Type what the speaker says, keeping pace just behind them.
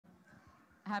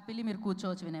Happily మీరు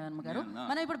కూర్చోవచ్చు వినయవర్మ గారు.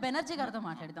 మనం ఇప్పుడు బెనర్జీ గారితో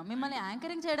మాట్లాడదాం. మిమ్మల్ని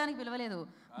యాంకరింగ్ చేయడానికి పిలవలేదు,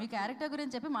 మీ క్యారెక్టర్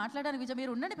గురించి చెప్పి మాట్లాడడానికి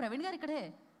మీరు ఉండండి. ప్రవీణ్ గారు ఇక్కడే.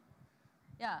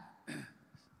 యా,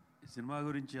 సినిమా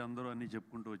గురించి అందరూ అన్నీ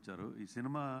చెప్పుకుంటూ వచ్చారు. ఈ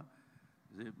cinema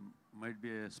might be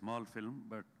a small film,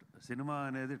 but cinema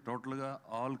అనేది టోటల్గా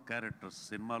ఆల్ క్యారెక్టర్స్,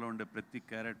 సినిమాలో ఉండే ప్రతి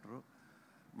క్యారెక్టరు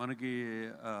మనకి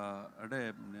అంటే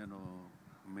నేను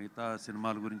మిగతా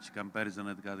సినిమాల గురించి కంపారిజన్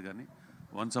అనేది కాదు, కానీ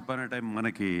వన్స్ అపాన్ ఏ టైం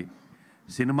మనకి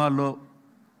సినిమాల్లో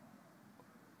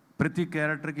ప్రతి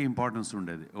క్యారెక్టర్కి ఇంపార్టెన్స్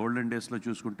ఉండేది. ఓల్డెన్ డేస్లో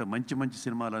చూసుకుంటే మంచి మంచి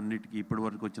సినిమాలన్నిటికీ ఇప్పటి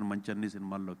వరకు వచ్చిన మంచి అన్ని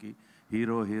సినిమాల్లోకి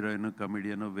hero, heroine,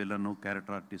 comedian, villain,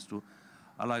 character artist,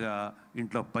 అలాగా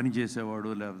ఇంట్లో పని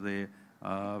చేసేవాడు, లేకపోతే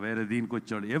వేరే దీనికి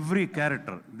వచ్చేవాడు, every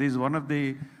character this one of the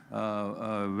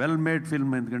well made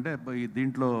film. ఎందుకంటే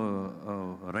దీంట్లో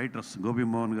రైటర్స్ గోపి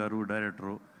మోహన్ గారు,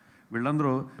 డైరెక్టరు,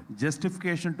 వీళ్ళందరూ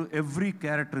justification to every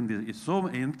character in the so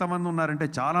ఎంతమంది ఉన్నారంటే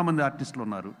చాలామంది ఆర్టిస్టులు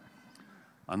ఉన్నారు.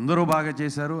 అందరూ బాగా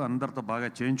చేశారు, అందరితో బాగా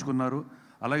చేయించుకున్నారు.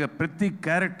 అలాగే ప్రతి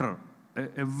character,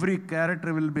 every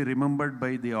character will be remembered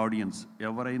by the audience.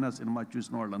 ఎవరైనా సినిమా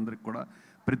చూసిన వాళ్ళందరికీ కూడా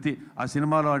ప్రతి ఆ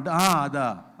సినిమాలో అంటే అదా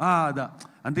అదా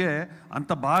అంటే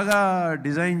అంత బాగా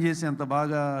డిజైన్ చేసి, అంత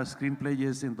బాగా స్క్రీన్ ప్లే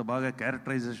చేసి, అంత బాగా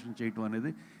క్యారెక్టరైజేషన్ చేయటం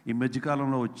అనేది ఈ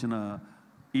మధ్యకాలంలో వచ్చిన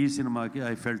ఈ సినిమాకి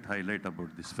I felt highlight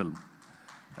about this film.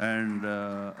 And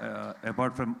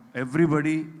apart from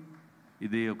everybody,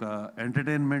 ఇది ఒక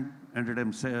ఎంటర్టైన్మెంట్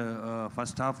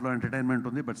ఫస్ట్ హాఫ్లో ఎంటర్టైన్మెంట్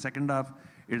ఉంది, but second half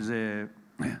it's a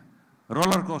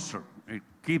roller coaster. It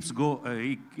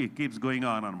keeps going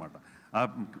on అనమాట. ఆ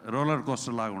రోలర్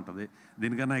కోస్టర్ లాగా ఉంటుంది.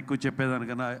 దీనికన్నా ఎక్కువ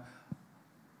చెప్పేదానికన్నా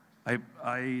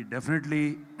ఐ డెఫినెట్లీ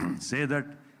సే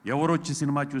దట్ ఎవరు వచ్చి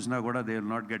సినిమా చూసినా కూడా they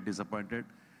will not get disappointed,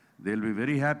 they will be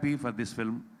very happy for this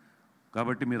film.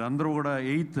 కాబట్టి మీరు అందరూ కూడా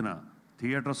 8th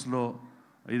థియేటర్స్లో,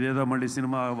 ఇదేదో మళ్ళీ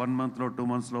సినిమా 1 monthలో 2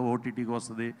 monthsలో ఓటీటీకి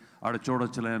వస్తుంది ఆడ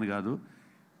చూడొచ్చులే అని కాదు.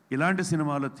 ఇలాంటి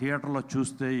సినిమాలు థియేటర్లో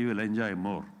చూస్తే you will enjoy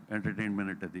more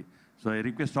entertainment అది. So I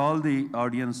request all the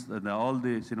audience, all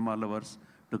the cinema lovers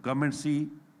to come and see.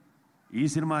 ఈ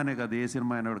సినిమా అనే కాదు, ఏ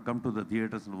సినిమా అయినా కూడా come to the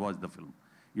theatres and watch the film.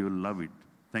 You will love it.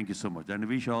 Thank you so much and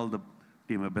wish all the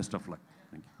team best of luck.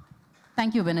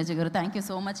 Thank you Banerjee గారు, thank you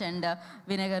so much. And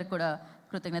Vinay గారు కూడా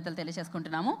కృతజ్ఞతలు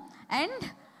తెలియజేసుకుంటున్నాము. And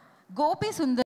Gopi Sundar